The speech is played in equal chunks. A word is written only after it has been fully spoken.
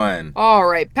fine. All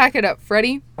right, pack it up,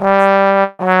 Freddie.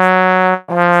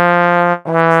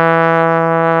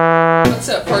 What's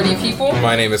up, party people?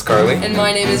 My name is Karleigh. And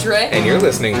my name is Rae. And you're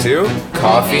listening to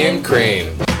Coffee and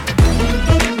Cream.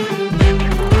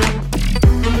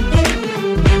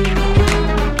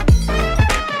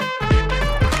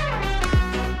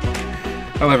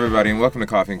 Hello, everybody, and welcome to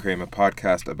Coffee and Cream, a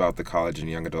podcast about the college and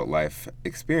young adult life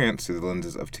experience through the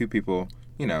lenses of two people,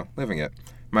 living it.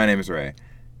 My name is Rae,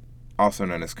 also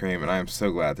known as Cream, and I am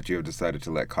so glad that you have decided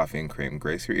to let Coffee and Cream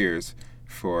grace your ears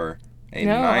for a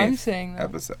ninth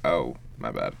episode. Oh,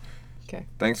 my bad. Okay.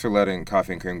 Thanks for letting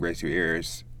Coffee and Cream grace your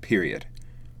ears, period.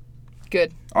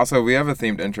 Good. Also, we have a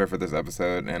themed intro for this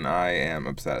episode, and I am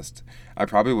obsessed. I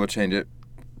probably will change it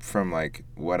from,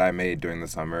 what I made during the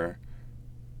summer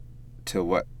to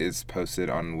what is posted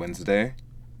on Wednesday,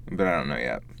 but I don't know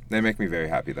yet. They make me very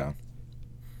happy, though.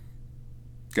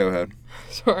 Go ahead.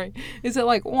 Sorry. Is it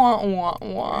like wah, wah,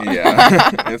 wah?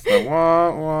 Yeah. It's the wah,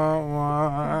 wah,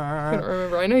 wah. I don't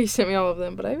remember. I know you sent me all of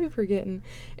them, but I've been forgetting.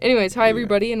 Anyways, hi,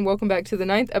 everybody, and welcome back to the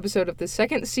 9th episode of the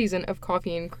 2nd season of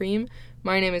Coffee and Cream.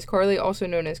 My name is Karleigh, also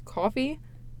known as Coffee.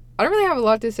 I don't really have a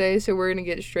lot to say, so we're going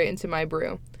to get straight into my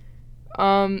brew.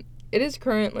 It is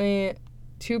currently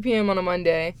 2 p.m. on a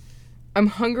Monday. I'm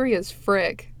hungry as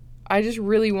frick. I just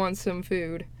really want some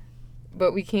food,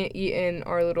 but we can't eat in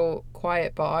our little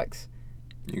quiet box.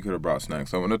 You could have brought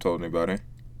snacks. I wouldn't have told anybody.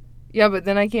 Yeah, but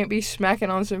then I can't be smacking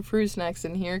on some fruit snacks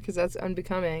in here because that's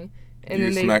unbecoming. And you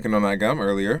were smacking on that gum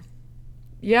earlier.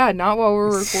 Yeah, not while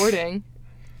we're recording.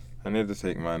 I need to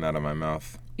take mine out of my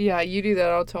mouth. Yeah, you do that.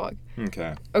 I'll talk.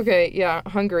 Okay. Okay, yeah,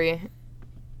 hungry.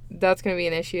 That's going to be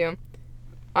an issue.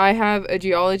 I have a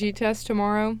geology test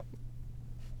tomorrow,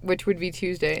 which would be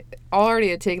Tuesday. I'll already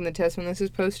have taken the test when this is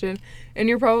posted. And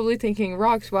you're probably thinking,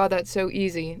 Rocks, wow, that's so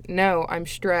easy. No, I'm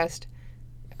stressed.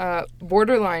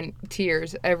 Borderline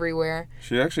tears everywhere.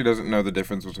 She actually doesn't know the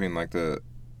difference between, the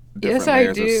different yes,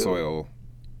 layers I do. of soil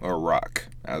or rock,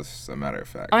 as a matter of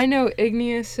fact. I know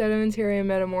igneous, sedimentary, and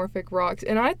metamorphic rocks.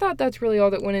 And I thought that's really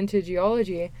all that went into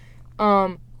geology.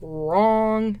 Wrong.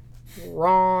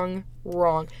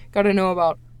 Gotta know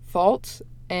about faults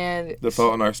and... The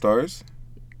fault in our stars?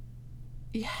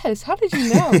 Yes, how did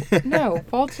you know? No,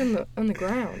 faults in the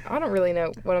ground. I don't really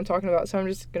know what I'm talking about, so I'm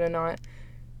just gonna not.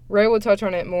 Rae will touch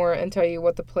on it more and tell you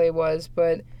what the play was,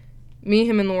 but me,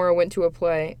 him, and Laura went to a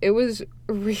play. It was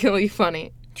really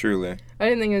funny. Truly. I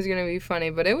didn't think it was gonna be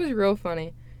funny, but it was real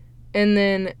funny. And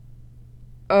then,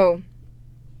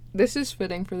 this is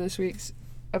fitting for this week's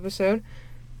episode.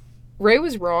 Rae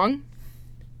was wrong.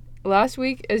 Last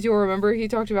week, as you'll remember, he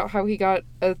talked about how he got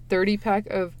a 30-pack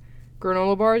of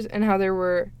granola bars and how they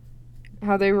were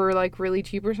really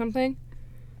cheap or something.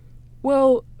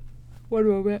 Well, one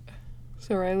moment.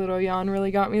 Sorry, a little yawn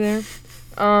really got me there.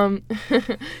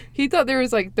 He thought there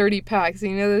was 30 packs.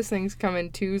 You know those things come in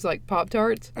twos like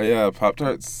Pop-Tarts? Yeah,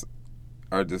 Pop-Tarts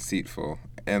are deceitful,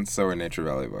 and so are Nature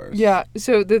Valley bars. Yeah,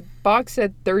 so the box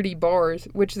said 30 bars,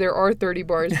 which there are 30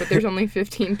 bars, but there's only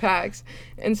 15 packs.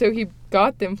 And so he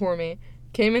got them for me.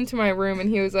 Came into my room and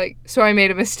he was like, so I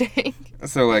made a mistake.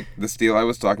 So, the steal I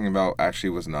was talking about actually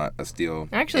was not a steal.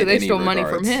 Actually, they stole money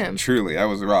from him. Truly, I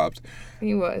was robbed.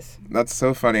 He was. That's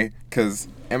so funny, because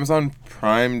Amazon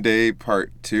Prime Day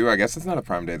Part 2, I guess it's not a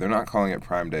Prime Day. They're not calling it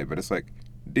Prime Day, but it's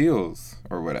deals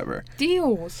or whatever.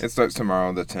 Deals. It starts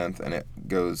tomorrow, the 10th, and it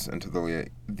goes into the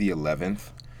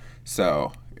 11th.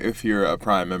 So, if you're a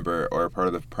Prime member or a part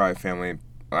of the Prime family,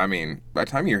 by the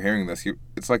time you're hearing this,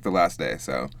 it's the last day,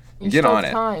 so... Get on it.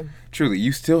 Time. Truly,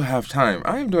 you still have time.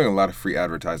 I am doing a lot of free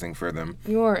advertising for them.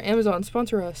 You are. Amazon,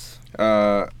 sponsor us.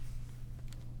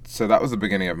 So that was the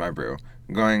beginning of my brew.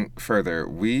 Going further,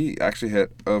 we actually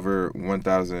hit over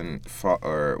 1,000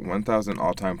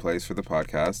 all-time plays for the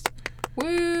podcast.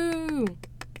 Woo!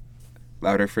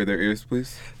 Louder for their ears,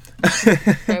 please.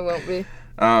 I won't be.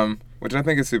 Which I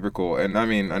think is super cool. And I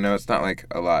know it's not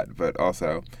a lot, but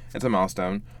also it's a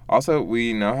milestone. Also,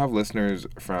 we now have listeners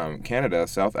from Canada,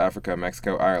 South Africa,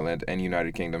 Mexico, Ireland, and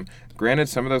United Kingdom. Granted,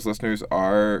 some of those listeners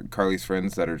are Karleigh's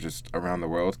friends that are just around the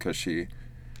world because she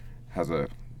has a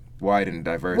wide and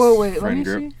diverse friend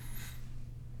group. See.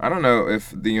 I don't know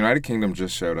if the United Kingdom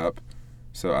just showed up,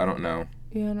 so I don't know.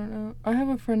 Yeah, I don't know. I have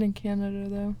a friend in Canada,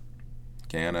 though.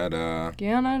 Canada.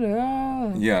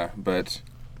 Yeah, but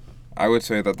I would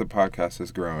say that the podcast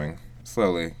is growing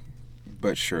slowly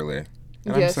but surely.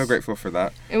 And yes. I'm so grateful for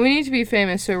that. And we need to be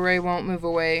famous so Rae won't move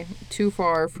away too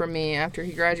far from me after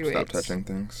he graduates. Stop touching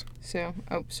things. So,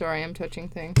 sorry, I'm touching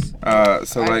things. I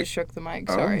just shook the mic,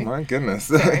 sorry. Oh, my goodness.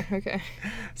 Sorry, okay.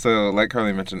 So, like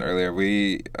Karleigh mentioned earlier,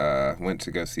 we went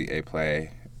to go see a play,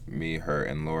 me, her,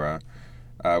 and Laura.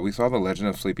 We saw The Legend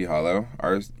of Sleepy Hollow.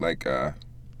 Our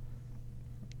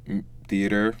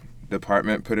theater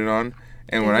department put it on,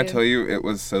 and when I tell you it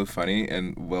was so funny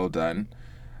and well done.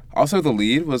 Also, the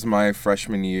lead was my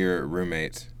freshman year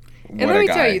roommate. And let me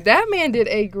tell you, that man did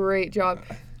a great job.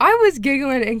 I was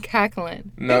giggling and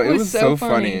cackling. No, it was so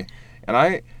funny. And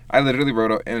I literally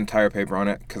wrote an entire paper on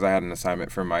it because I had an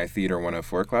assignment for my Theater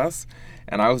 104 class.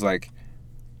 And I was like,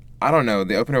 I don't know,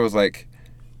 the opener was like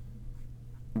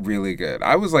really good.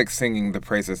 I was like singing the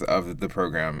praises of the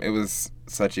program. It was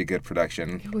such a good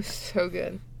production. It was so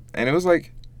good. And it was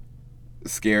like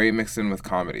scary mixed in with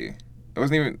comedy. It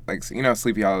wasn't even like, you know,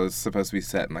 Sleepy Hollow is supposed to be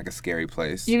set in like a scary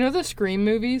place. You know the Scream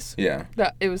movies? Yeah.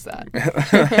 It was that.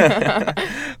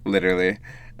 Literally.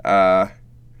 I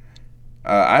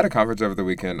had a conference over the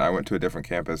weekend. I went to a different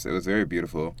campus. It was very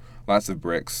beautiful. Lots of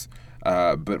bricks.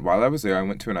 But while I was there, I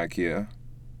went to an IKEA.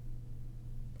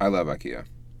 I love IKEA.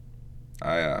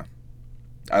 I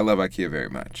love IKEA very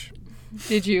much.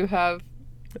 Did you have...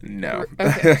 No.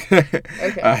 Okay.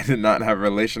 Okay. I did not have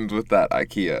relations with that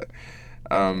IKEA.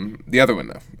 The other one,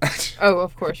 though. Oh,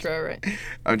 of course. Right.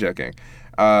 I'm joking.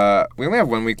 We only have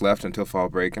 1 week left until fall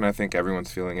break, and I think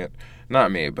everyone's feeling it.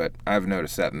 Not me, but I've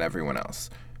noticed that in everyone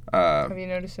else. Have you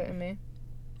noticed it in me?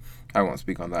 I won't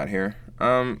speak on that here.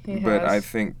 But I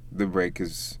think the break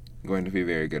is going to be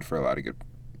very good for a lot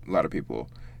of people.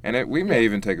 And we may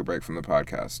even take a break from the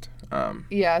podcast.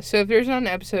 Yeah, so if there's not an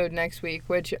episode next week,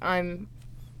 which I'm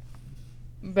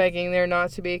begging there not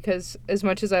to be, because as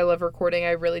much as I love recording, I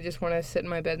really just want to sit in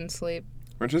my bed and sleep.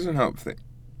 Which isn't healthy.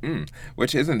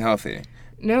 Which isn't healthy.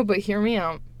 No, but hear me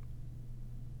out.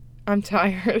 I'm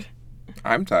tired.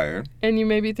 I'm tired. And you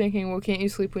may be thinking, well, can't you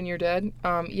sleep when you're dead?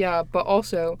 Yeah, but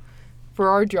also, for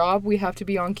our job, we have to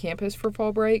be on campus for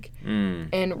fall break.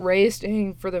 And Rae is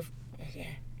staying for the...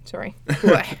 Sorry.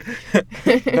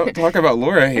 Don't talk about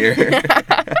Laura here.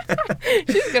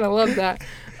 She's going to love that.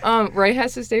 Rae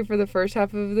has to stay for the first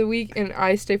half of the week, and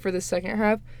I stay for the second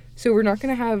half. So we're not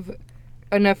going to have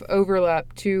enough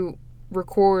overlap to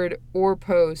record or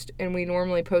post, and we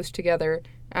normally post together,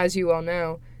 as you all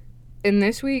know. And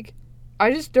this week, I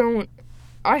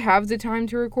have the time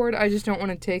to record, I just don't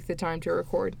want to take the time to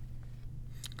record.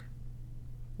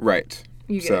 Right.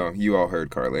 You all heard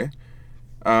Karleigh.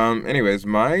 Anyways,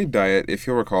 my diet, if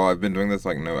you'll recall, I've been doing this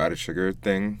like no added sugar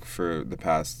thing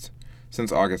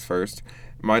since August 1st.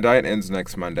 My diet ends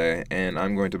next Monday, and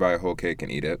I'm going to buy a whole cake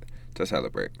and eat it to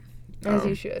celebrate. As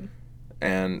you should.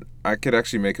 And I could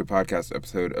actually make a podcast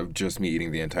episode of just me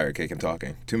eating the entire cake and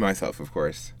talking. To myself, of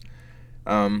course.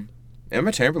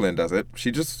 Emma Chamberlain does it.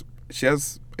 She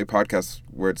has a podcast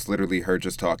where it's literally her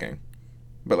just talking.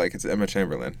 But, like, it's Emma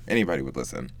Chamberlain. Anybody would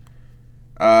listen.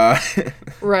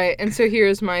 Right, and so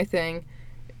here's my thing.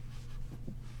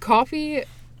 Coffee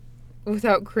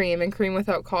without cream and cream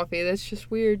without coffee, that's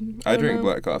just weird. I drink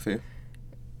black coffee.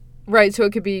 Right, so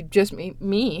it could be just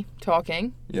me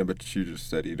talking. Yeah, but you just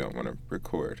said you don't want to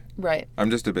record. Right.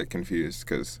 I'm just a bit confused,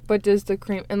 because... But does the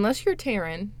cream... Unless you're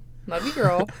Taryn, love you,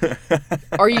 girl,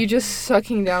 are you just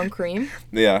sucking down cream?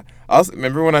 Yeah.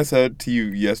 Remember when I said to you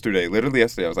literally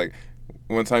yesterday, I was like,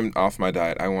 once I'm off my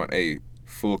diet, I want a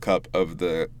full cup of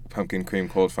the pumpkin cream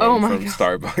cold foam from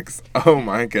Starbucks. Oh,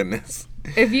 my goodness.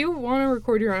 If you want to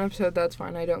record your own episode, that's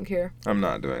fine. I don't care. I'm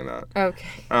not doing that.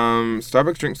 Okay.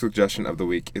 Starbucks drink suggestion of the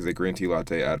week is a green tea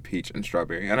latte, add peach and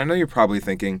strawberry. And I know you're probably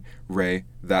thinking, Rae,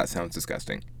 that sounds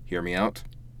disgusting. Hear me out.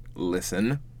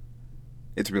 Listen.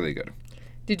 It's really good.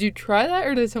 Did you try that,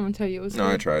 or did someone tell you it was good?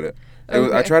 No, I tried it.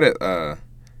 Okay. I tried it,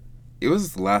 it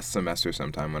was last semester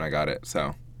sometime when I got it,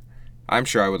 so I'm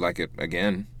sure I would like it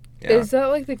again. Yeah. Is that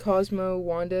like the Cosmo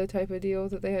Wanda type of deal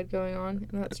that they had going on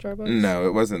in that Starbucks? No,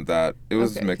 it wasn't that. It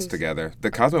was mixed together. The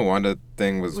Cosmo Wanda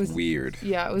thing was weird.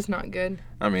 Yeah, it was not good.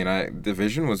 I mean, the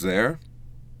vision was there,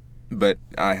 but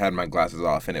I had my glasses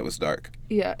off and it was dark.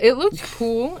 Yeah, it looked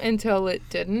cool until it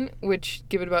didn't, which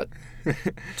give it about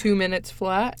 2 minutes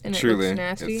flat, and it looks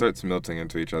nasty. It starts melting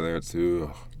into each other. It's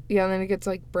ugh. Yeah, and then it gets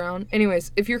like brown.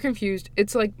 Anyways, if you're confused,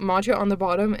 it's like matcha on the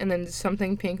bottom and then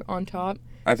something pink on top.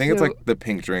 I think it's like the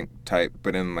pink drink type,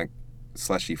 but in like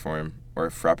slushy form or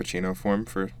frappuccino form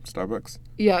for Starbucks.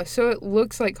 Yeah, so it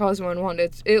looks like Cosmo and Wanda.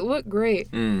 It looked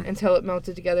great until it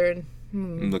melted together and...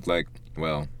 It looked like,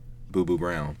 well, Boo Boo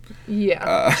Brown.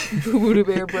 Yeah, Boo Boo the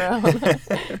Bear Brown.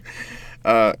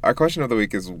 Our question of the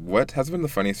week is, what has been the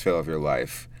funniest fail of your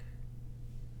life?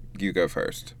 You go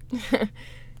first.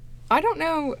 I don't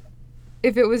know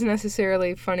if it was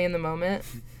necessarily funny in the moment,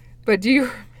 but do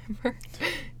you remember?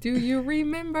 Do you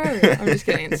remember? I'm just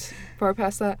kidding. It's far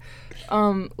past that.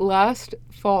 Last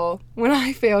fall, when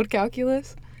I failed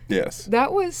calculus. Yes.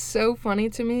 That was so funny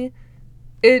to me.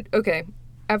 Okay,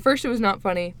 At first, it was not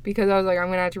funny because I was like, I'm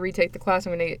going to have to retake the class. I'm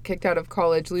going to get kicked out of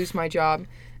college, lose my job,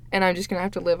 and I'm just going to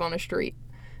have to live on a street.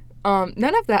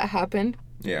 None of that happened.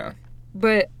 Yeah.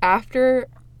 But after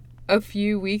a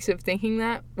few weeks of thinking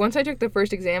that, once I took the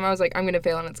first exam, I was like, I'm going to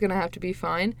fail and it's going to have to be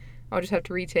fine. I'll just have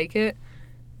to retake it.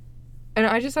 And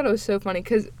I just thought it was so funny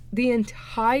because the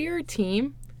entire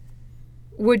team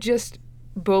would just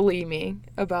bully me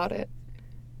about it.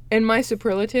 And my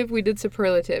superlative, we did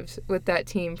superlatives with that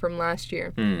team from last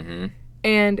year. Mm-hmm.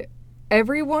 And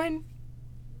everyone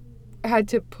had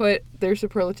to put their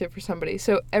superlative for somebody.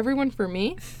 So everyone for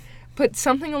me put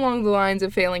something along the lines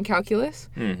of failing calculus.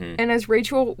 Mm-hmm. And as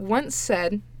Rachel once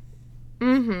said,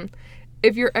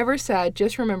 if you're ever sad,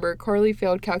 just remember Karleigh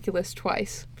failed calculus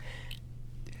twice.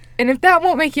 And if that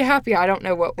won't make you happy, I don't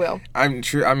know what will. I'm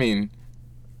true. I mean,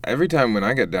 every time when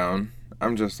I get down,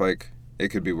 I'm just like, it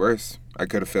could be worse. I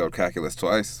could have failed calculus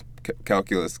twice.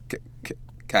 Calculator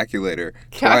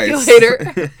twice.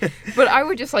 But I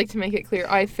would just like to make it clear,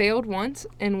 I failed once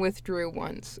and withdrew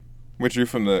once. Withdrew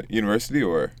from the university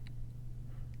or?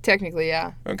 Technically,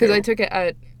 yeah. Because I took it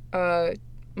at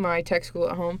my tech school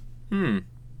at home.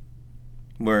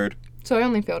 Word. So I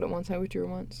only failed it once. I withdrew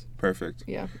once. Perfect.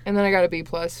 Yeah. And then I got a B+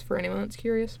 for anyone that's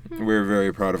curious. We're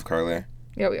very proud of Karleigh.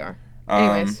 Yeah, we are.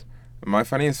 Anyways. My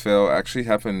funniest fail actually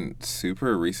happened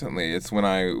super recently. It's when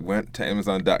I went to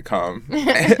Amazon.com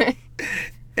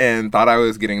and thought I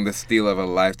was getting the steal of a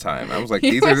lifetime. I was like,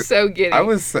 these are so giddy. I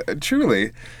was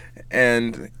truly.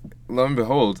 And lo and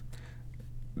behold,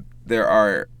 there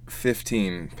are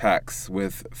 15 packs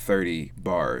with 30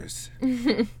 bars,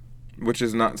 which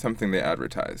is not something they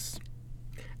advertise.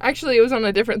 Actually, it was on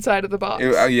a different side of the box.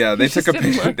 Yeah, they took a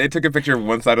picture. They took a picture of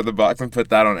one side of the box and put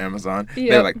that on Amazon. Yep.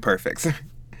 They're like, perfect.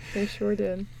 They sure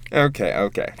did.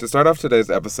 Okay. To start off today's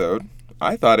episode,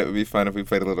 I thought it would be fun if we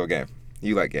played a little game.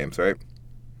 You like games, right?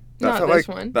 Not this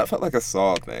one. That felt like a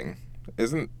Saw thing.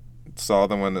 Isn't Saw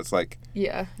the one that's like...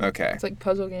 Yeah. Okay. It's like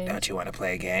puzzle game. Don't you want to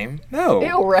play a game? No.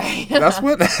 Ew, right. That's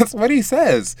what he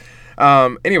says.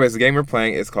 Anyways, the game we're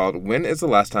playing is called When is the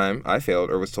Last Time I Failed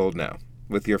or Was Told No?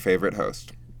 With your favorite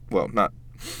host. Well, not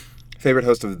favorite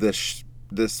host of this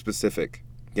specific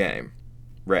game,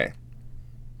 Rae.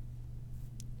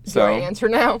 Do I answer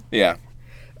now? Yeah.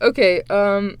 Okay,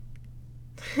 I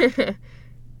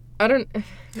don't...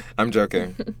 I'm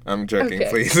joking. Okay.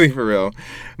 Please, be for real.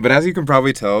 But as you can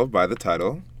probably tell by the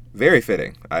title, very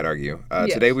fitting, I'd argue.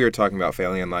 Yes. Today we are talking about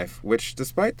failing in life, which,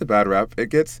 despite the bad rap it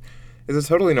gets, is a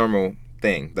totally normal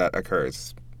thing that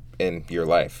occurs in your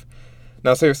life.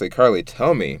 Now, seriously, Karleigh,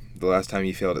 tell me the last time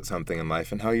you failed at something in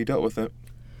life and how you dealt with it.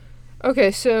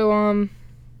 Okay, so,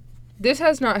 this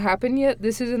has not happened yet.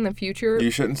 This is in the future.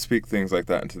 You shouldn't speak things like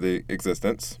that into the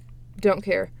existence. Don't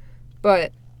care.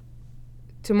 But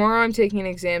tomorrow I'm taking an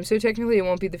exam, so technically it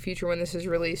won't be the future when this is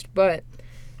released, but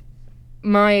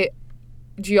my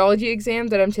geology exam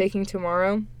that I'm taking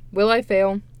tomorrow, will I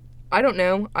fail? I don't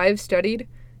know. I've studied.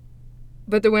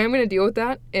 But the way I'm going to deal with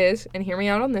that is, and hear me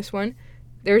out on this one,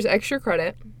 there's extra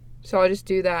credit, so I'll just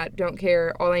do that. Don't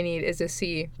care. All I need is a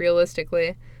C,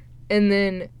 realistically. And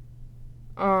then,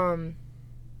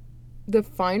 the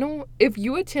final, if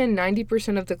you attend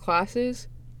 90% of the classes,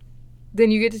 then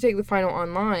you get to take the final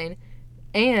online.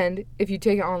 And if you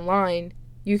take it online,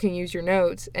 you can use your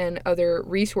notes and other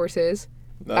resources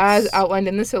as outlined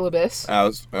in the syllabus.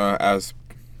 As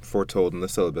foretold in the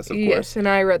syllabus, of course. Yes, and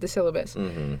I read the syllabus.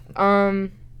 Mm-hmm. How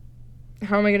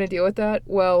am I going to deal with that?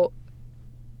 Well,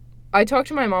 I talked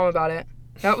to my mom about it.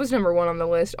 That was number one on the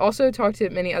list. Also talked to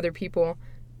many other people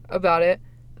about it.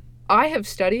 I have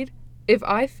studied. If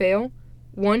I fail,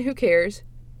 1, who cares?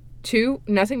 2,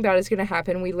 nothing bad is going to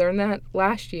happen. We learned that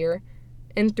last year.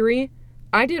 And 3,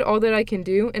 I did all that I can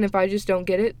do, and if I just don't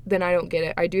get it, then I don't get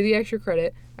it. I do the extra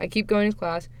credit, I keep going to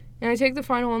class, and I take the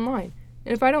final online.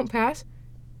 And if I don't pass,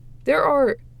 there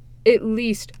are at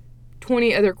least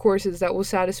 20 other courses that will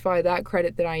satisfy that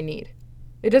credit that I need.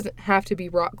 It doesn't have to be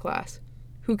rock class.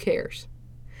 Who cares?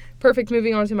 Perfect,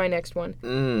 moving on to my next one.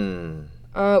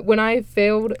 When I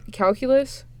failed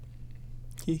calculus,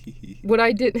 what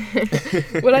I did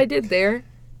there,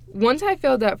 once I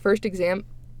failed that first exam,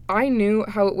 I knew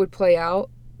how it would play out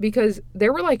because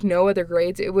there were like no other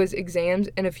grades. It was exams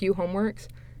and a few homeworks.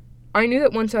 I knew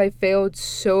that once I failed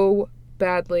so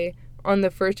badly on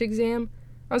the first exam,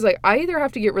 I was like, I either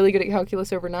have to get really good at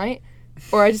calculus overnight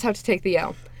or I just have to take the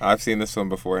L. I've seen this one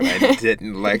before and I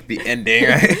didn't like the ending.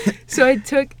 So I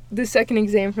took the second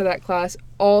exam for that class,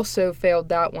 also failed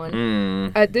that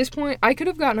one. At this point, I could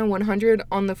have gotten a 100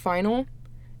 on the final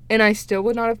and I still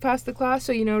would not have passed the class.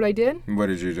 So you know what I did? What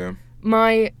did you do?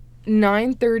 My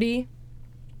 9:30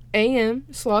 a.m.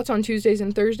 slots on Tuesdays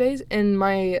and Thursdays and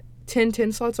my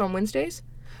 10:10 slots on Wednesdays,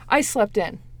 I slept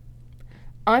in.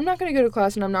 I'm not going to go to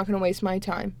class and I'm not going to waste my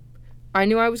time. I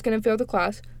knew I was going to fail the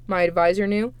class. My advisor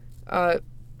knew.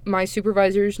 My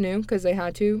supervisors knew because they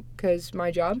had to because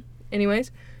my job.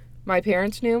 Anyways, my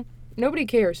parents knew. Nobody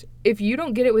cares. If you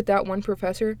don't get it with that one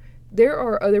professor, there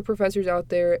are other professors out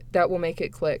there that will make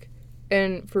it click.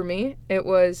 And for me, it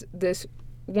was this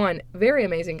one very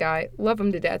amazing guy. Love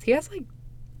him to death. He has like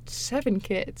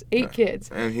 8 kids.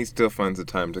 And he still finds the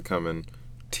time to come and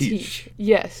teach.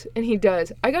 Yes, and he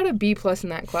does. I got a B+ in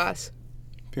that class.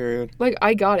 Period. Like,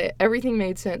 I got it. Everything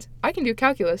made sense. I can do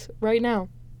calculus right now.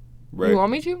 Right. You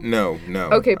want me to? No.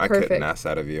 Okay, perfect. I couldn't ask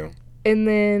that of you. And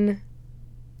then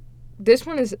this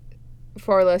one is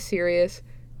far less serious.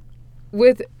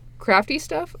 With crafty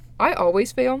stuff, I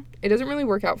always fail. It doesn't really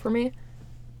work out for me.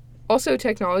 Also,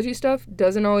 technology stuff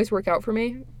doesn't always work out for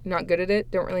me. Not good at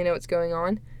it. Don't really know what's going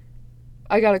on.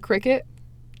 I got a Cricut.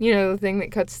 You know, the thing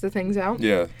that cuts the things out?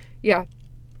 Yeah. Yeah.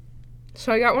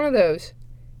 So I got one of those.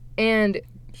 And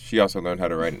she also learned how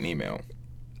to write an email.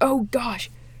 Oh, gosh.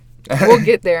 We'll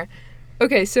get there.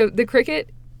 Okay, so the Cricut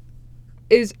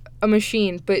is a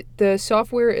machine, but the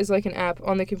software is like an app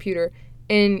on the computer.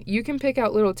 And you can pick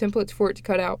out little templates for it to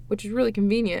cut out, which is really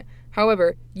convenient.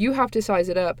 However, you have to size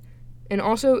it up. And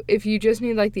also, if you just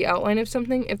need like the outline of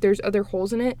something, if there's other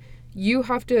holes in it, you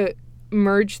have to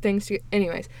merge things together.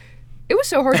 Anyways, it was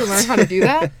so hard to learn how to do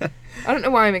that. I don't know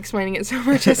why I'm explaining it so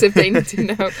much as if they need to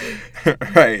know.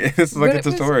 Right. This is like a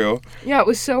tutorial. Yeah, it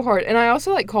was so hard. And I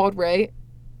also like called Ray,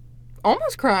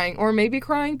 almost crying or maybe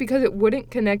crying because it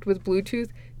wouldn't connect with Bluetooth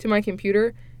to my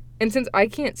computer. And since I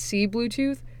can't see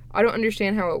Bluetooth, I don't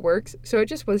understand how it works. So it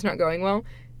just was not going well.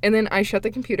 And then I shut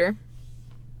the computer.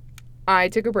 I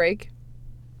took a break.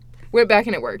 Went back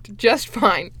and it worked just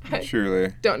fine.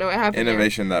 Truly. Don't know what happened.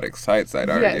 Innovation that excites, I'd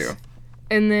argue.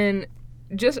 And then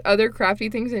just other crafty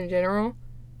things in general.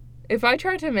 If I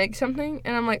try to make something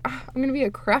and I'm like, I'm going to be a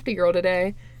crafty girl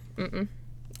today.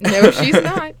 No, she's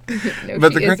not. No,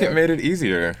 but the Cricut made it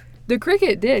easier. The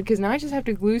Cricut did, because now I just have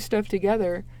to glue stuff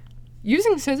together.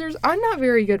 Using scissors, I'm not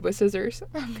very good with scissors.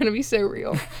 I'm going to be so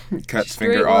real. Cuts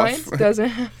finger off. Doesn't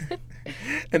happen.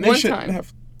 And they shouldn't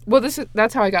have. Well,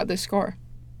 that's how I got this scar.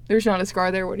 There's not a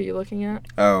scar there. What are you looking at?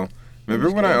 Oh.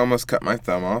 Remember when I almost cut my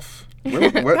thumb off?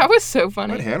 What? That was so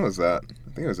funny. What hand was that?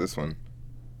 I think it was this one.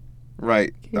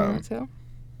 Right thumb. Tell?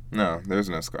 No, there's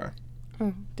no scar.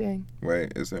 Oh, dang.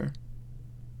 Wait, is there?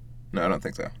 No, I don't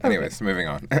think so. Okay. Anyways, moving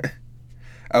on.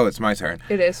 Oh, it's my turn.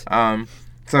 It is.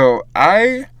 So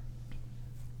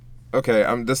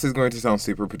this is going to sound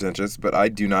super pretentious, but I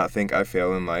do not think I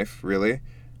fail in life, really.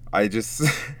 I just,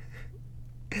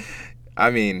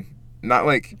 I mean, not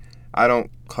like, I don't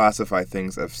classify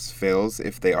things as fails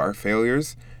if they are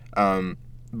failures,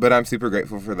 but I'm super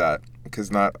grateful for that,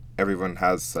 because not everyone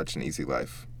has such an easy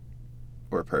life,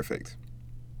 or perfect.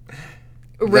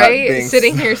 Ray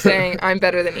sitting here saying, I'm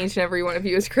better than each and every one of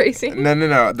you is crazy.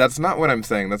 No, that's not what I'm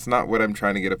saying. That's not what I'm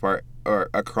trying to get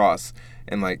across,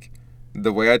 and like,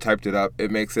 the way I typed it up,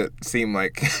 it makes it seem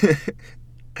like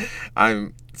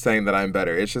I'm saying that I'm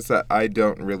better. It's just that I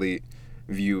don't really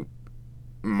view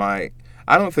I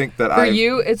don't think that For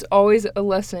you, it's always a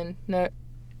lesson,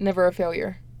 never a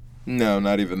failure. No,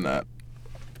 not even that.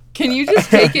 Can you just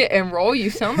take it and roll? You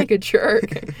sound like a jerk.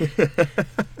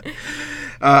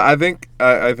 I think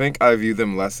I view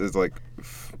them less as like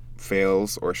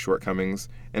fails or shortcomings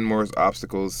and more as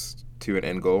obstacles to an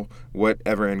end goal.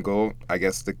 Whatever end goal, I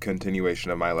guess the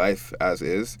continuation of my life as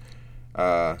is,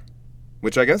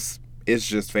 which I guess is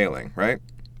just failing, right?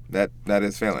 That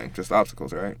is failing, just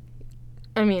obstacles, right?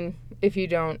 I mean, if you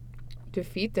don't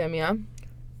defeat them, yeah.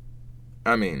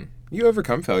 I mean, you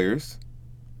overcome failures.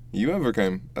 You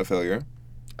overcame a failure.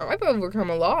 Oh, I've overcome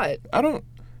a lot.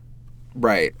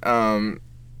 Right.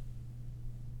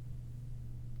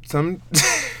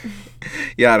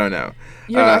 Yeah, I don't know.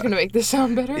 You're not going to make this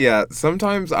sound better? Yeah,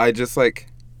 sometimes I just,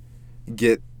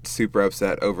 get super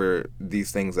upset over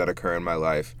these things that occur in my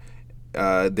life.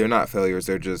 They're not failures.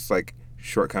 They're just,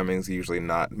 shortcomings, usually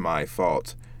not my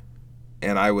fault.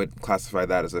 And I would classify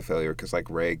that as a failure because,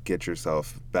 Ray, get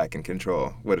yourself back in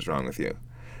control. What is wrong with you?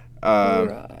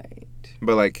 Right.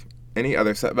 But, any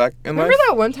other setback in life? Remember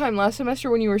that one time last semester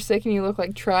when you were sick and you looked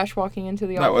like trash walking into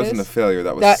the office? That wasn't a failure.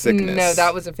 That was sickness. No,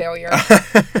 that was a failure.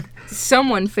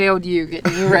 Someone failed you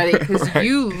getting you ready because right.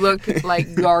 You looked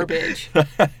like garbage.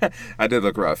 I did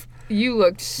look rough. You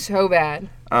looked so bad.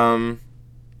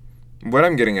 What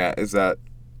I'm getting at is that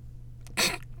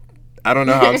I don't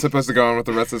know how I'm supposed to go on with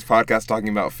the rest of this podcast talking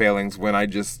about failings when I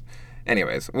just...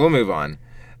 Anyways, we'll move on.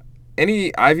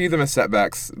 I view them as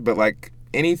setbacks, but,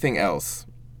 anything else,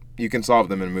 you can solve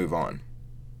them and move on.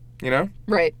 You know?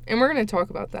 Right. And we're going to talk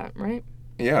about that, right?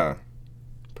 Yeah.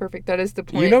 Perfect. That is the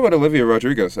point. You know what Olivia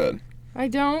Rodrigo said? I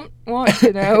don't want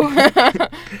to know.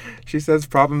 She says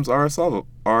problems are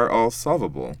all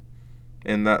solvable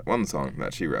in that one song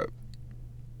that she wrote.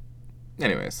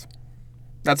 Anyways,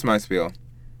 that's my spiel.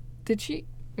 Did she?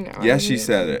 No. Yes, she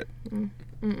said it.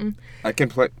 Mm-mm. I can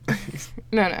play.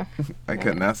 No. I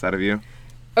couldn't ask that of you.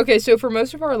 Okay, so for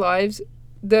most of our lives,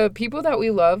 the people that we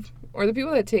love, or the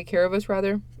people that take care of us,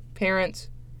 rather, parents,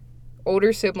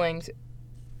 older siblings,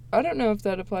 I don't know if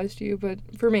that applies to you, but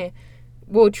for me,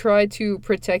 will try to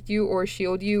protect you or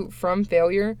shield you from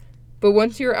failure. But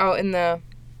once you're out in the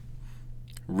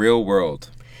real world.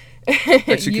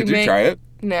 Actually, could you try it?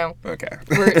 No. Okay.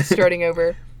 We're starting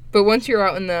over. But once you're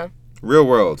out in the real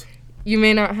world, you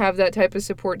may not have that type of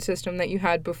support system that you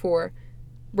had before.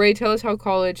 Ray, tell us how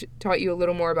college taught you a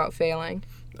little more about failing.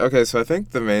 Okay, so I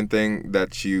think the main thing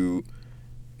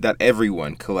that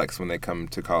everyone collects when they come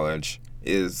to college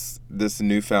is this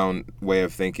newfound way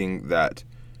of thinking that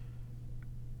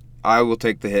I will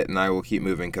take the hit and I will keep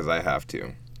moving because I have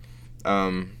to.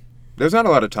 There's not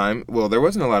a lot of time. Well, there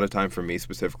wasn't a lot of time for me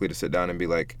specifically to sit down and be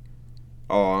like,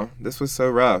 "Aw, this was so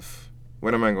rough.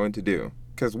 What am I going to do?"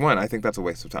 Because one, I think that's a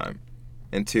waste of time.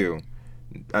 And two,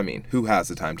 I mean, who has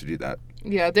the time to do that?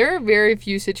 Yeah, there are very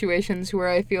few situations where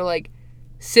I feel like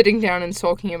sitting down and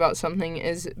sulking about something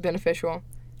is beneficial.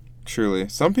 Truly.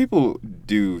 Some people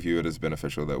do view it as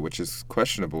beneficial, though, which is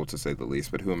questionable to say the least,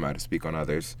 but who am I to speak on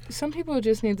others? Some people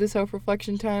just need the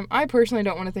self-reflection time. I personally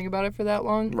don't want to think about it for that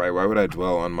long. Right, why would I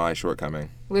dwell on my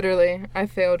shortcoming? Literally, I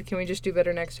failed. Can we just do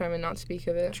better next time and not speak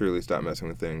of it? Truly, stop messing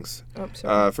with things. Oh,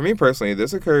 sorry. For me personally,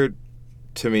 this occurred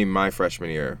to me my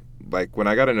freshman year. Like, when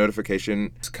I got a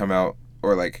notification to come out,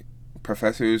 or like,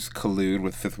 professors collude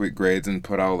with 5th week grades and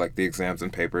put out like the exams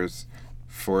and papers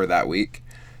for that week.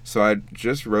 So I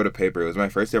just wrote a paper. It was my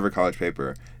first ever college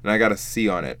paper, and I got a C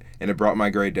on it, and it brought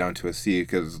my grade down to a C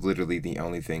because it was literally the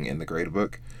only thing in the grade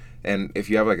book. And if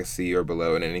you have like a C or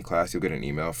below in any class, you'll get an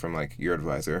email from like your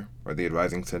advisor or the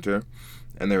advising center,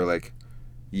 and they were like,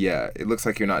 "Yeah, it looks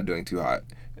like you're not doing too hot."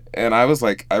 And I was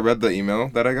like, I read the email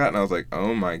that I got, and I was like,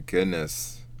 "Oh my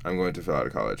goodness, I'm going to fail out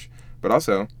of college." But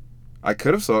also, I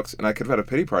could have sulked, and I could have had a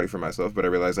pity party for myself, but I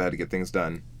realized I had to get things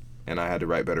done, and I had to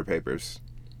write better papers.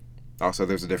 Also,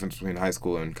 there's a difference between high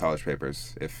school and college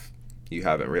papers, if you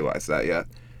haven't realized that yet.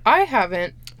 I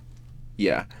haven't.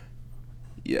 Yeah.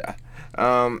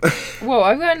 Whoa,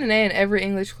 I've gotten an A in every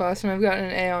English class, and I've gotten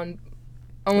an A on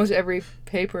almost every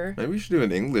paper. Maybe we should do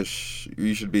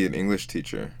you should be an English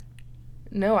teacher.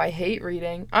 No, I hate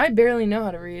reading. I barely know how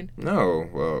to read. No,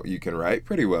 well, you can write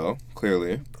pretty well,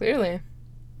 clearly.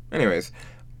 Anyways,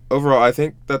 overall, I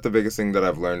think that the biggest thing that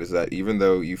I've learned is that even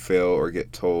though you fail or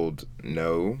get told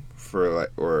no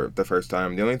or the first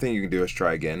time, the only thing you can do is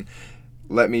try again.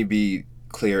 Let me be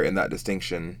clear in that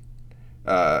distinction.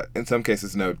 In some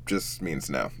cases, no just means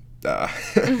no.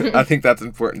 I think that's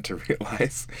important to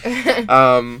realize.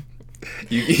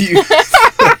 You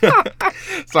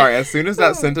sorry, as soon as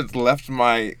that sentence left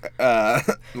my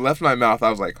mouth, I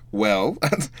was like, well.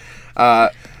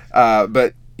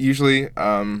 But usually,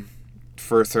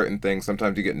 for certain things,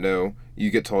 sometimes you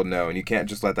get told no, and you can't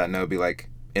just let that no be like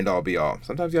end all be all.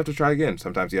 Sometimes you have to try again.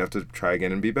 Sometimes you have to try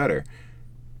again and be better.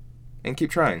 And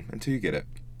keep trying until you get it.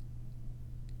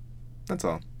 That's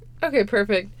all. Okay,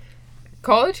 perfect.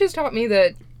 College has taught me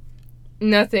that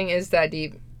nothing is that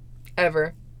deep.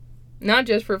 Ever. Not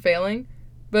just for failing,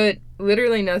 but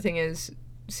literally nothing is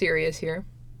serious here.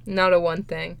 Not a one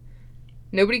thing.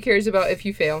 Nobody cares about if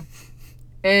you fail.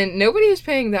 And nobody is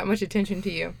paying that much attention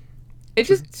to you. It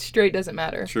just straight doesn't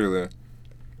matter. Truly.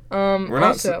 We're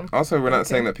not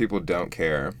saying that people don't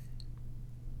care.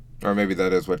 Or maybe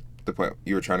that is what the point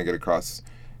you were trying to get across.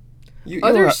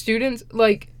 Other students,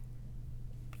 like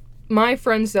my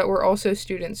friends that were also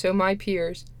students, so my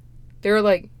peers, they were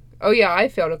like, "Oh yeah, I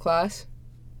failed a class."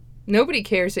 Nobody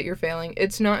cares that you're failing.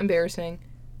 It's not embarrassing.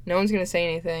 No one's going to say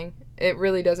anything. It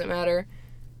really doesn't matter.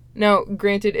 Now,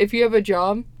 granted, if you have a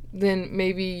job, then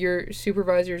maybe your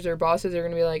supervisors or bosses are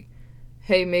going to be like,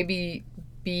 "Hey, maybe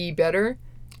be better."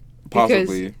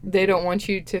 Possibly. Because they don't want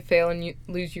you to fail and you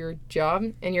lose your job.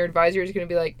 And your advisor is going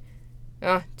to be like,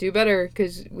 do better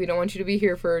because we don't want you to be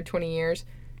here for 20 years.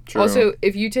 True. Also,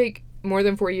 if you take more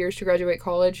than 4 years to graduate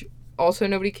college, also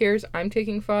nobody cares. I'm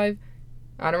taking 5.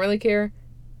 I don't really care.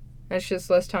 That's just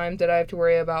less time that I have to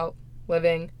worry about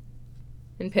living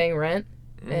and paying rent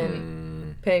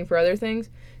and paying for other things.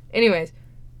 Anyways,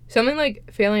 something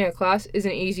like failing a class is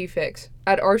an easy fix.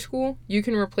 At our school, you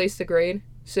can replace the grade.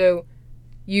 So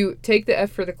you take the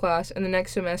F for the class, and the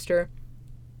next semester,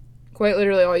 quite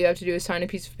literally all you have to do is sign a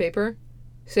piece of paper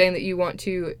saying that you want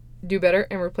to do better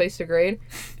and replace the grade.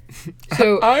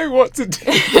 So I want to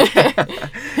do...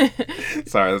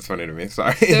 Sorry, that's funny to me.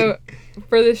 Sorry. So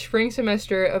for the spring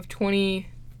semester of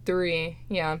 23,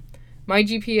 yeah, my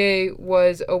GPA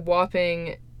was a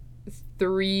whopping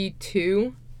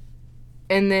 3.2,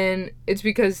 and then it's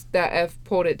because that F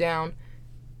pulled it down,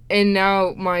 and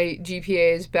now my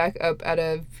GPA is back up at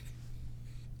a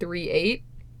 3.8.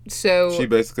 So she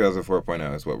basically has a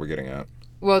 4.0 is what we're getting at.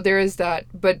 Well, there is that,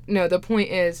 but no, the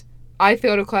point is, I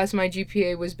failed a class. My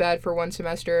GPA was bad for one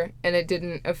semester, and it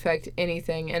didn't affect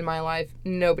anything in my life.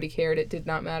 Nobody cared. It did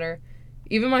not matter.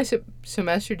 Even my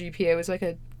semester GPA was like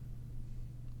a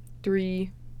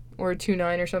 3 or a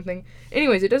 2.9 or something.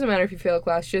 Anyways, it doesn't matter if you fail a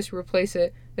class. Just replace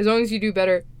it. As long as you do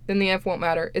better, then the F won't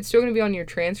matter. It's still going to be on your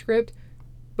transcript,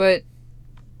 but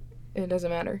it doesn't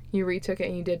matter. You retook it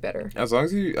and you did better. As long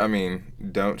as you,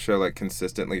 don't show, like,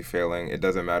 consistently failing, it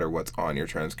doesn't matter what's on your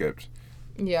transcript.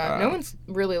 Yeah, no one's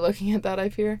really looking at that, I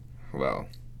fear. Well,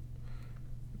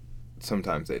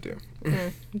 sometimes they do.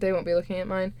 They won't be looking at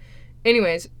mine.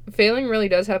 Anyways, failing really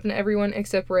does happen to everyone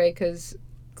except Ray, because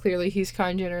clearly he's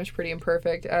kind, generous, pretty, and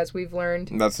perfect, as we've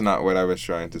learned. That's not what I was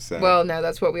trying to say. Well, no,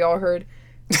 that's what we all heard.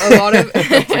 A lot of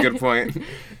That's a good point.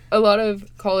 A lot of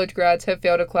college grads have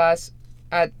failed a class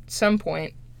at some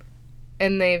point,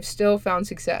 and they've still found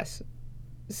success.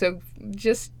 So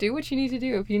just do what you need to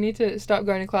do. If you need to stop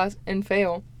going to class and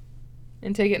fail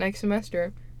and take it next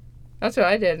semester, that's what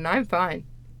I did, and I'm fine.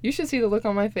 You should see the look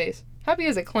on my face. Happy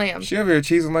as a clam. She over here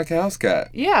cheesing like a house cat.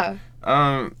 Yeah.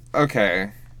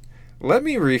 Okay. Let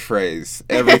me rephrase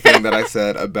everything that I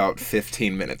said about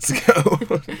 15 minutes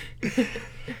ago.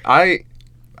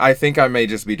 I think I may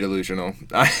just be delusional.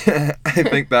 I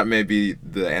think that may be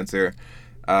the answer.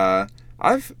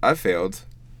 I've failed.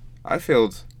 I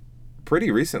failed pretty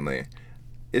recently.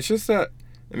 It's just that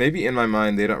maybe in my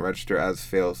mind they don't register as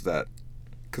fails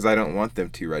because I don't want them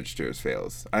to register as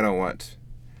fails. I don't want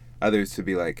others to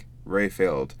be like, Ray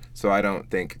failed, so I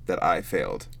don't think that I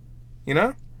failed. You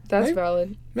know? That's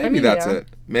valid. Maybe that's it.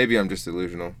 Maybe I'm just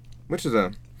delusional, which is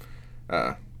a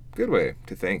good way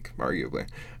to think, arguably.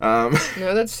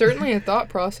 No, that's certainly a thought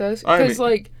process. Because,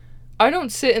 I don't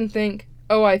sit and think,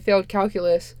 oh, I failed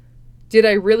calculus. Did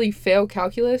I really fail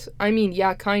calculus? I mean,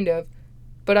 yeah, kind of.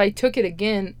 But I took it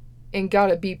again and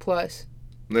got a B+.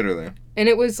 Literally. And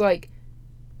it was, a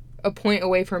point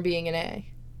away from being an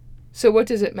A. So what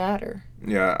does it matter?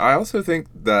 Yeah, I also think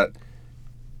that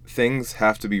things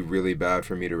have to be really bad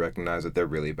for me to recognize that they're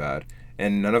really bad.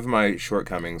 And none of my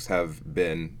shortcomings have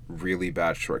been really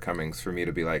bad shortcomings for me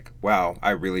to be like, wow,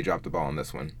 I really dropped the ball on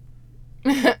this one.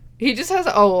 He just has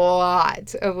a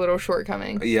lot of little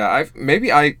shortcomings. Yeah,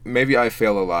 maybe I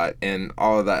fail a lot, and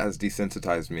all of that has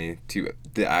desensitized me to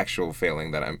the actual failing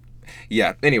that I'm...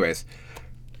 Yeah, anyways.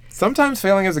 Sometimes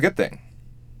failing is a good thing.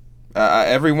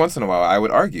 Every once in a while, I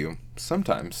would argue,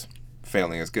 sometimes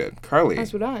failing is good. Karleigh,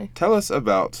 that's what I... Tell us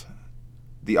about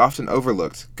the often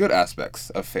overlooked good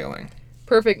aspects of failing.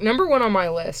 Perfect. Number 1 on my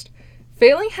list.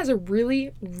 Failing has a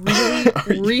really, really,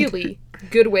 really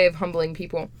good way of humbling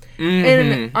people.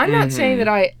 And I'm not saying that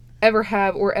I ever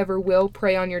have or ever will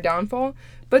prey on your downfall,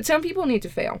 but some people need to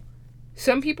fail.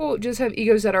 Some people just have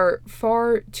egos that are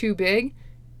far too big,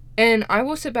 and I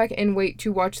will sit back and wait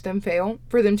to watch them fail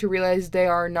for them to realize they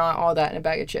are not all that in a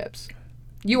bag of chips.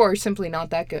 You are simply not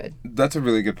that good. That's a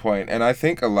really good point. And I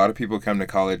think a lot of people come to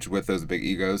college with those big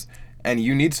egos, and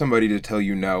you need somebody to tell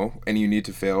you no, and you need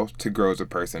to fail to grow as a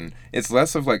person. It's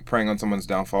less of preying on someone's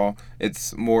downfall.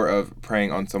 It's more of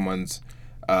preying on someone's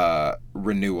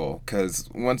renewal. Because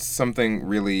once something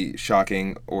really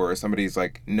shocking or somebody's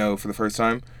like no for the first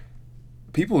time,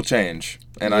 people change.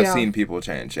 And I've seen people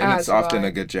change. And it's often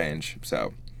a good change.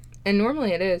 So. And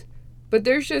normally it is. But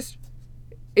there's just...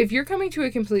 If you're coming to a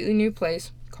completely new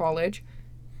place, college,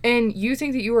 and you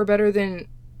think that you are better than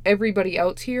everybody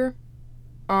else here,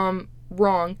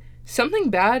 wrong. Something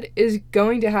bad is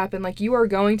going to happen. You are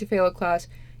going to fail a class.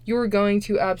 You are going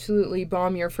to absolutely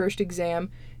bomb your first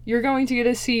exam. You're going to get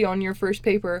a C on your first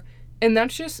paper. And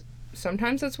that's just,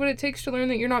 sometimes that's what it takes to learn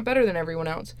that you're not better than everyone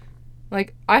else.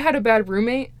 I had a bad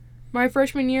roommate my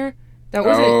freshman year. That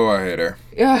wasn't... Oh, I hate her.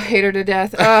 Yeah, I hate her to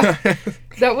death.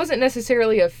 That wasn't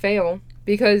necessarily a fail.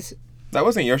 Because... That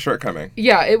wasn't your shortcoming.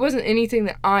 Yeah, it wasn't anything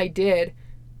that I did.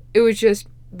 It was just,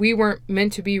 we weren't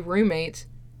meant to be roommates.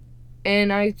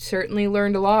 And I certainly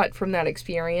learned a lot from that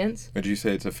experience. Would you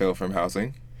say it's a fail from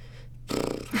housing?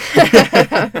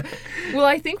 Well,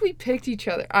 I think we picked each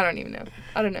other. I don't even know.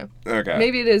 I don't know. Okay.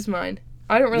 Maybe it is mine.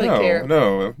 I don't really care.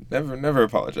 No, never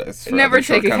apologize for never other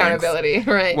take shortcomings. accountability,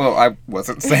 right? Well, I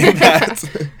wasn't saying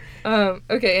that.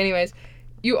 Okay, anyways.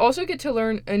 You also get to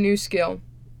learn a new skill.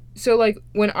 So, like,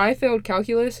 when I failed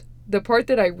calculus, the part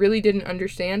that I really didn't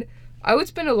understand, I would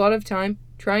spend a lot of time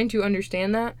trying to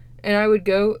understand that, and I would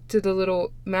go to the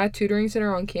little math tutoring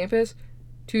center on campus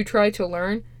to try to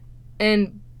learn,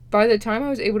 and by the time I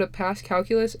was able to pass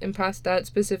calculus and pass that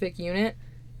specific unit,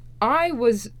 I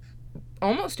was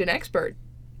almost an expert.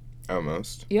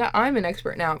 Almost. Yeah, I'm an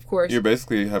expert now, of course. You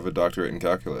basically have a doctorate in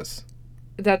calculus.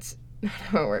 That's not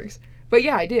how it works. But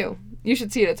yeah, I do. You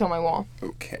should see it. It's on my wall.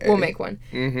 Okay. We'll make one.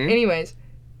 Mm-hmm. Anyways,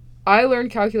 I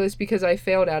learned calculus because I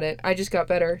failed at it. I just got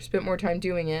better, spent more time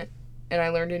doing it, and I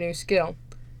learned a new skill.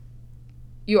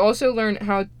 You also learn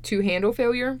how to handle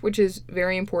failure, which is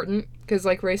very important because,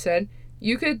 like Rae said,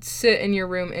 you could sit in your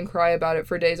room and cry about it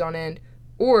for days on end,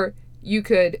 or you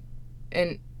could,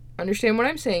 and understand what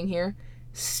I'm saying here,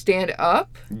 stand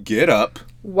up. Get up.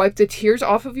 Wipe the tears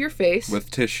off of your face.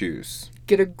 With tissues.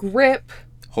 Get a grip.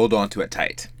 Hold on to it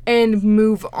tight. And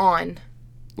move on.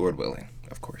 Lord willing,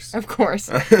 of course. Of course.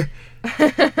 I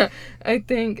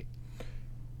think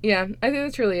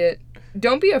that's really it.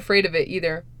 Don't be afraid of it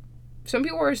either. Some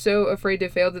people are so afraid to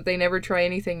fail that they never try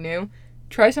anything new.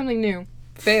 Try something new.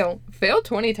 Fail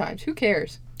 20 times. Who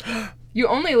cares? You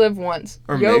only live once.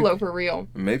 Or YOLO for real.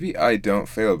 Maybe I don't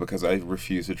fail because I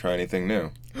refuse to try anything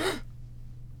new.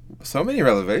 So many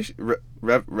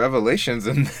revelations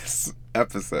in this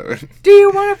episode. Do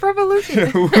you want a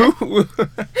revolution?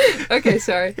 Okay,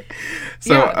 sorry.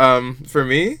 So, for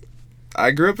me,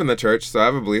 I grew up in the church, so I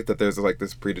have a belief that there's like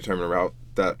this predetermined route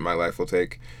that my life will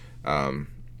take.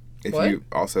 If what? You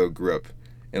also grew up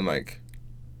in like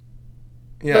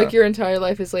like your entire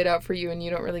life is laid out for you and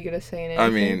you don't really get a say in anything. I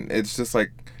mean, it's just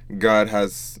like God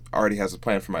already has a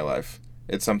plan for my life.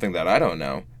 It's something that I don't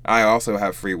know. I also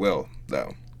have free will,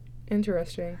 though.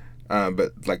 Interesting.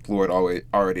 But like Lord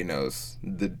already knows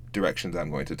the directions I'm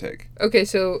going to take. Okay,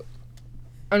 so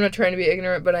I'm not trying to be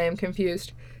ignorant, but I am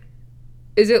confused.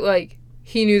 Is it like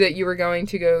he knew that you were going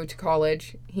to go to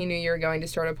college? He knew you were going to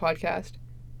start a podcast?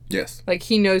 Yes. Like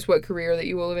he knows what career that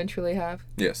you will eventually have?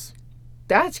 Yes.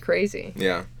 That's crazy.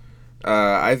 Yeah.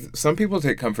 Some people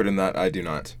take comfort in that. I do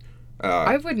not.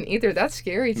 I wouldn't either. That's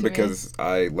scary to me. Because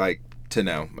I like to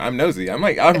know. I'm nosy. I'm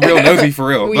real nosy for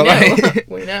real. We know.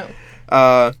 We know.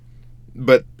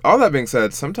 But all that being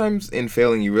said, sometimes in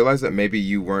failing, you realize that maybe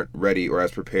you weren't ready or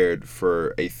as prepared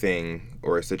for a thing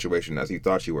or a situation as you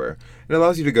thought you were. It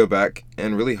allows you to go back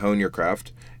and really hone your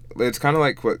craft. It's kind of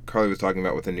like what Karleigh was talking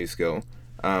about with a new skill.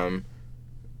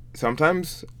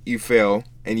 Sometimes you fail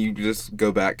and you just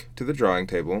go back to the drawing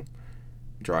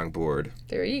board.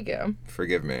 There you go.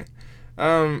 Forgive me.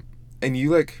 And you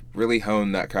like really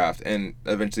hone that craft and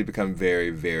eventually become very,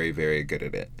 very, very good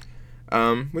at it.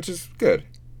 Which is good.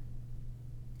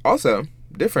 Also,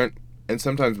 different and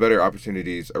sometimes better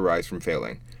opportunities arise from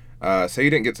failing. Say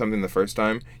you didn't get something the first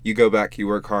time, you go back, you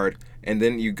work hard, and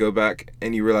then you go back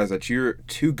and you realize that you're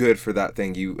too good for that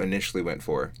thing you initially went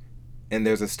for. And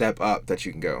there's a step up that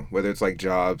you can go, whether it's like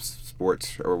jobs,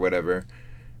 sports, or whatever.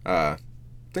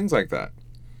 Things like that.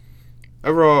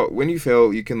 Overall, when you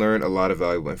fail, you can learn a lot of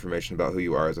valuable information about who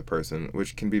you are as a person,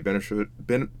 which can be beneficial.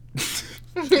 I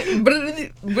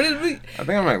think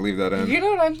I might leave that in. You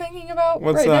know what I'm thinking about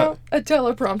What's right that? now? A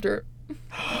teleprompter.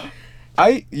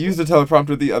 I used a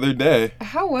teleprompter the other day.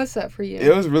 How was that for you?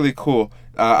 It was really cool.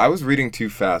 I was reading too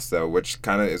fast, though, which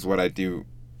kind of is what I do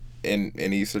in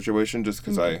any situation, just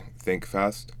because I think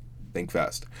fast.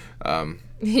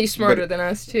 He's smarter than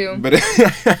us, too. But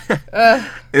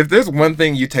if there's one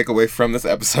thing you take away from this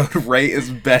episode, Rae is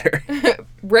better.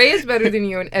 Rae is better than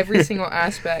you in every single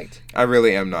aspect. I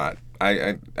really am not.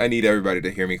 I need everybody to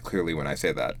hear me clearly when I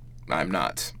say that. I'm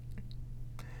not.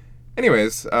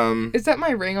 Anyways, Is that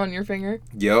my ring on your finger?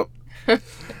 Yep.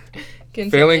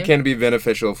 Failing can be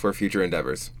beneficial for future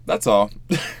endeavors. That's all.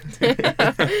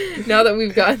 Now that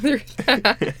we've gotten through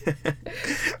that.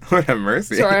 What a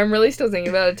mercy. Sorry, I'm really still thinking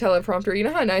about a teleprompter. You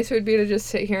know how nice it would be to just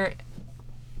sit here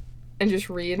and just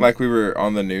read? Like we were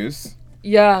on the news?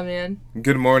 Yeah, man.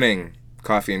 Good morning,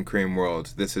 Coffee and Cream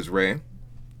World. This is Rae.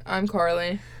 I'm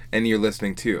Karleigh. And you're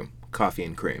listening to Coffee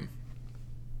and Cream.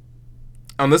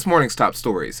 On this morning's top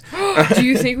stories. Do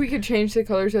you think we could change the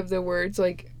colors of the words?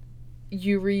 Like,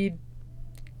 you read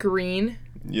green,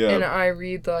 and I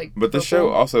read, like, But the purple? show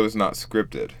also is not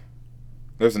scripted.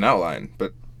 There's an outline,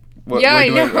 but what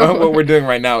we're doing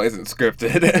right now isn't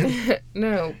scripted.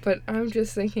 No, but I'm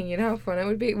just thinking, you know how fun it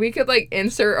would be? We could, like,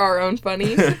 insert our own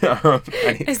funnies. Our own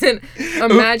funnies. And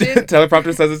imagine...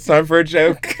 Teleprompter says it's time for a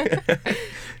joke.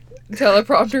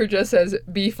 Teleprompter just says,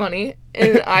 be funny.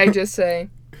 And I just say,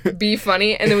 be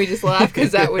funny, and then we just laugh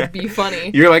because that would be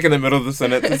funny. You're like in the middle of the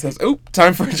sentence and says, "Oh,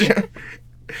 time for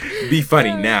be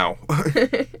funny now."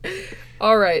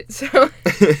 All right, so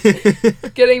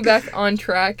getting back on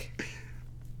track.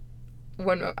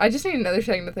 I just need another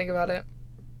second to think about it.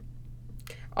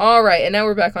 All right, and now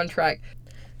we're back on track.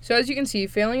 So as you can see,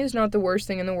 failing is not the worst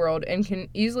thing in the world and can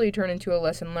easily turn into a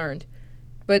lesson learned.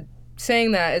 But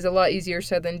saying that is a lot easier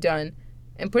said than done,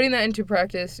 and putting that into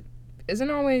practice isn't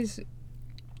always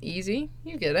easy.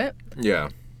 You get it. Yeah.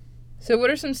 So what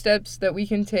are some steps that we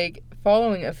can take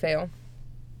following a fail?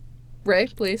 Ray,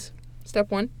 please.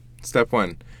 Step 1. Step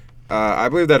 1. I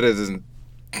believe that it isn't...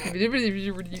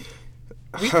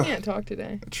 We can't talk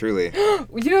today. Truly.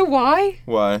 You know why?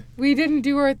 Why? We didn't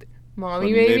do our...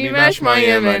 Mommy made me mash my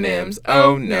M&Ms.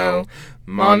 Oh, no.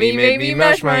 Mommy made me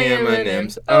mash my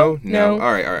M&Ms. Oh, no.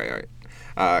 All right.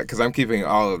 Because I'm keeping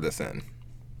all of this in.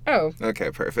 Oh.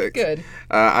 Okay, perfect. Good.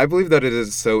 I believe that it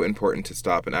is so important to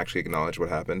stop and actually acknowledge what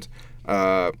happened.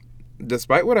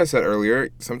 Despite what I said earlier,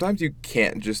 sometimes you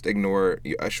can't just ignore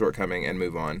a shortcoming and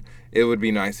move on. It would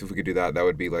be nice if we could do that. That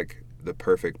would be like the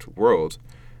perfect world.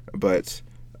 But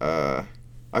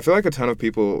I feel like a ton of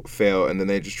people fail and then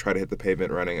they just try to hit the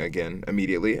pavement running again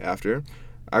immediately after.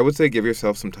 I would say give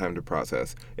yourself some time to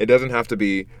process. It doesn't have to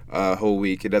be a whole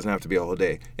week. It doesn't have to be a whole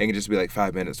day. It can just be like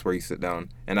 5 minutes where you sit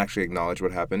down and actually acknowledge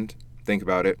what happened, think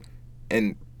about it,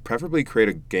 and preferably create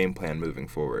a game plan moving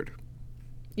forward.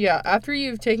 Yeah, after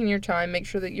you've taken your time, make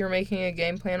sure that you're making a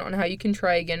game plan on how you can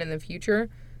try again in the future.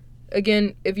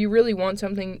 Again, if you really want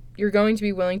something, you're going to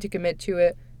be willing to commit to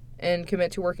it and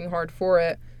commit to working hard for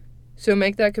it. So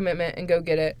make that commitment and go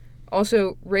get it.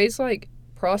 Also, Ray's like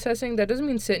processing. That doesn't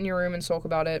mean sit in your room and sulk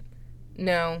about it.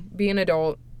 No, be an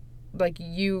adult. Like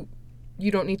you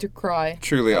don't need to cry.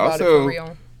 Truly. About Also, it for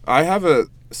real. I have a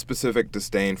specific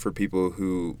disdain for people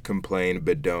who complain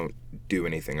but don't do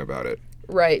anything about it.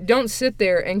 Right. Don't sit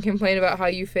there and complain about how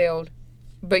you failed,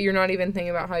 but you're not even thinking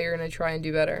about how you're going to try and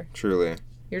do better. Truly.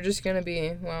 You're just going to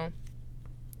be, well,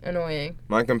 annoying.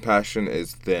 My compassion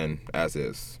is thin, as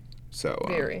is. So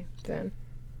Very thin.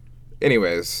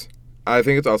 Anyways, I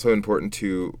think it's also important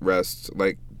to rest.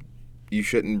 Like, you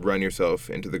shouldn't run yourself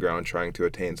into the ground trying to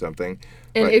attain something.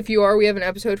 And like, if you are, we have an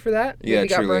episode for that. Yeah,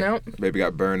 Got truly. Burnout. Baby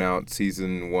Got Burnout,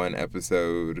 Season 1,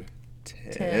 Episode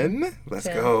 10? Let's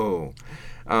 10. go.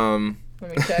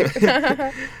 Let me check.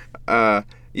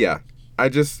 Yeah.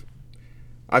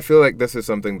 I feel like this is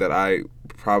something that I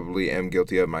probably am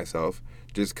guilty of myself,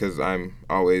 just because I'm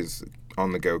always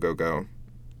on the go. Go.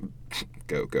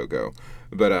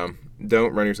 But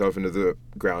don't run yourself into the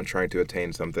ground trying to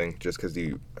attain something just because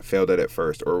you failed at it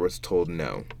first or was told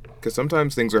no. Because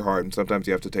sometimes things are hard and sometimes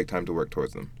you have to take time to work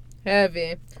towards them.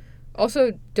 Heavy.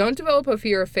 Also, don't develop a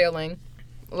fear of failing.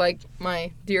 Like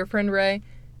my dear friend Ray.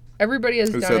 Everybody has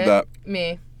done it. Who said that?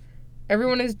 Me.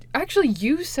 Everyone is... Actually,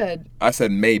 you said... I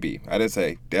said maybe. I didn't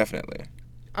say definitely.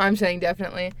 I'm saying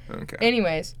definitely. Okay.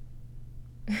 Anyways.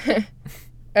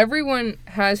 Everyone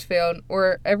has failed,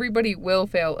 or everybody will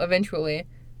fail eventually.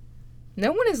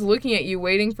 No one is looking at you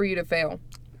waiting for you to fail.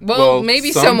 Well,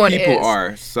 maybe someone is. Some people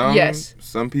are. Yes.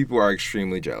 Some people are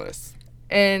extremely jealous.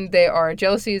 And they are.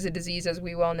 Jealousy is a disease, as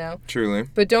we well know. Truly.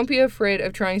 But don't be afraid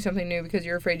of trying something new because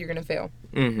you're afraid you're going to fail.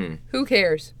 Mm-hmm. Who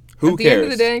cares? Who At the cares? end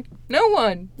of the day, no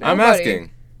one. Nobody. I'm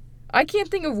asking. I can't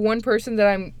think of one person that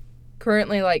I'm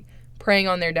currently, like, preying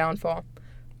on their downfall.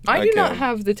 I do not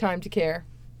have the time to care.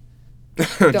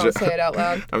 Don't say it out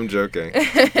loud. I'm joking.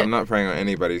 I'm not preying on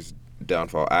anybody's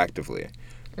downfall actively.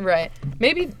 Right.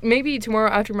 Maybe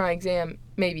tomorrow after my exam,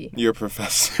 maybe. You're a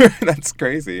professor. That's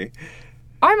crazy.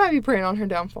 I might be preying on her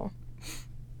downfall.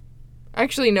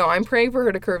 Actually, no. I'm praying for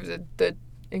her to curve the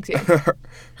exam.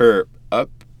 Her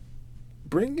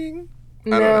upbringing? I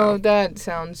don't know. That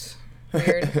sounds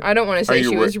weird. I don't want to say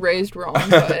she was raised wrong,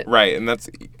 but... Right, and that's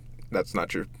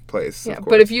not your place. Yeah, of course.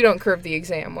 but if you don't curve the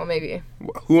exam, well, maybe.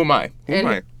 Who am I? Who am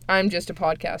I? I'm just a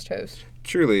podcast host.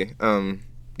 Truly. Do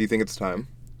you think it's time?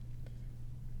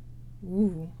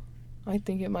 Ooh, I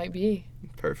think it might be.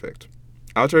 Perfect.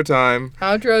 Outro time.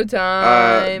 Outro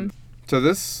time. So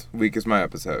this week is my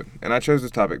episode, and I chose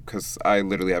this topic because I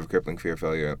literally have a crippling fear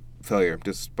of failure,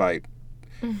 despite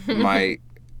my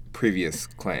previous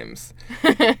claims.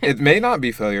 It may not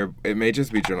be failure. It may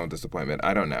just be general disappointment.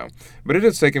 I don't know. But it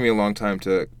has taken me a long time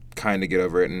to kind of get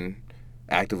over it and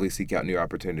actively seek out new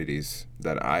opportunities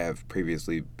that I have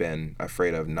previously been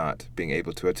afraid of not being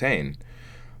able to attain.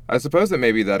 I suppose that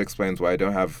maybe that explains why I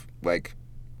don't have, like,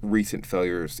 recent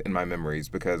failures in my memories,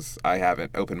 because I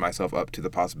haven't opened myself up to the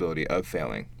possibility of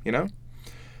failing, you know?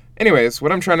 Anyways,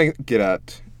 what I'm trying to get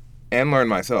at and learned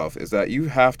myself is that you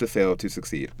have to fail to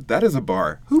succeed. That is a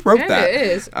bar. Who wrote that? It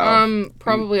is.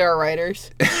 Probably our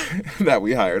writers. That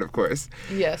we hired, of course.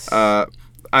 Yes.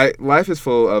 Life is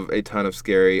full of a ton of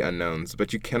scary unknowns,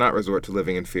 but you cannot resort to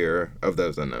living in fear of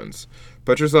those unknowns.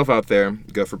 Put yourself out there,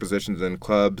 go for positions in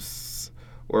clubs,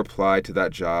 or apply to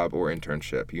that job or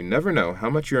internship. You never know how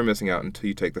much you are missing out until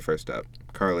you take the first step.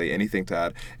 Karleigh, anything to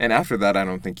add? And after that, I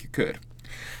don't think you could.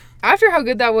 After how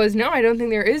good that was, no, I don't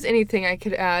think there is anything I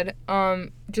could add.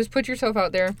 Just put yourself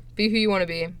out there. Be who you want to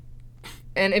be.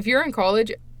 And if you're in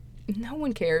college, no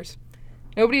one cares.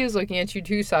 Nobody is looking at you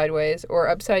too sideways or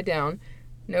upside down.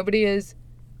 Nobody is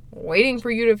waiting for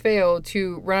you to fail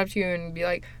to run up to you and be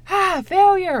like,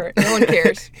 failure. No one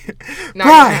cares. Not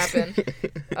going to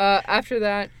happen. After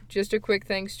that, just a quick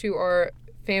thanks to our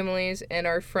families and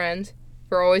our friends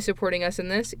for always supporting us in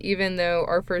this, even though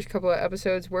our first couple of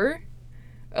episodes were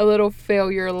a little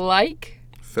failure-like.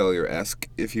 Failure-esque,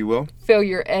 if you will.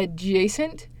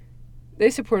 Failure-adjacent. They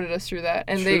supported us through that,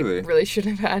 and Truly. They really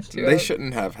shouldn't have had to. They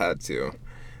shouldn't have had to.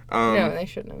 No, they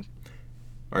shouldn't have.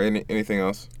 Are anything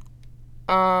else?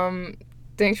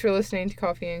 Thanks for listening to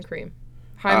Coffee and Cream.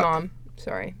 Hi, Mom.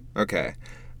 Sorry. Okay.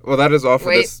 Well, that is all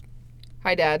for this.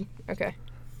 Hi, Dad. Okay.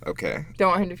 Okay. Don't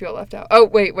want him to feel left out. Oh,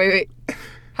 wait.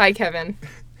 Hi, Kevin.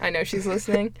 I know she's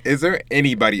listening. Is there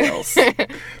anybody else?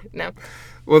 No.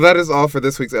 Well, that is all for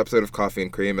this week's episode of Coffee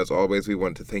and Cream. As always, we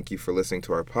want to thank you for listening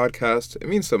to our podcast. It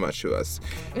means so much to us.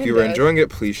 If you were enjoying it,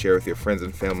 please share with your friends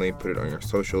and family, put it on your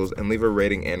socials, and leave a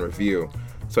rating and review.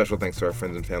 Special thanks to our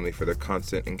friends and family for their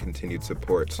constant and continued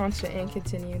support. Constant and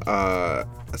continued. A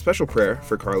special prayer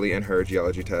for Karleigh and her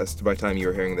geology test. By the time you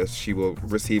are hearing this, she will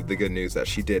receive the good news that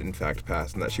she did, in fact,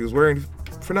 pass, and that she was worried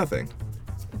for nothing.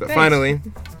 But finally,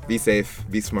 be safe,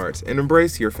 be smart, and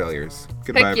embrace your failures.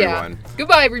 Goodbye, everyone.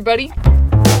 Goodbye, everybody.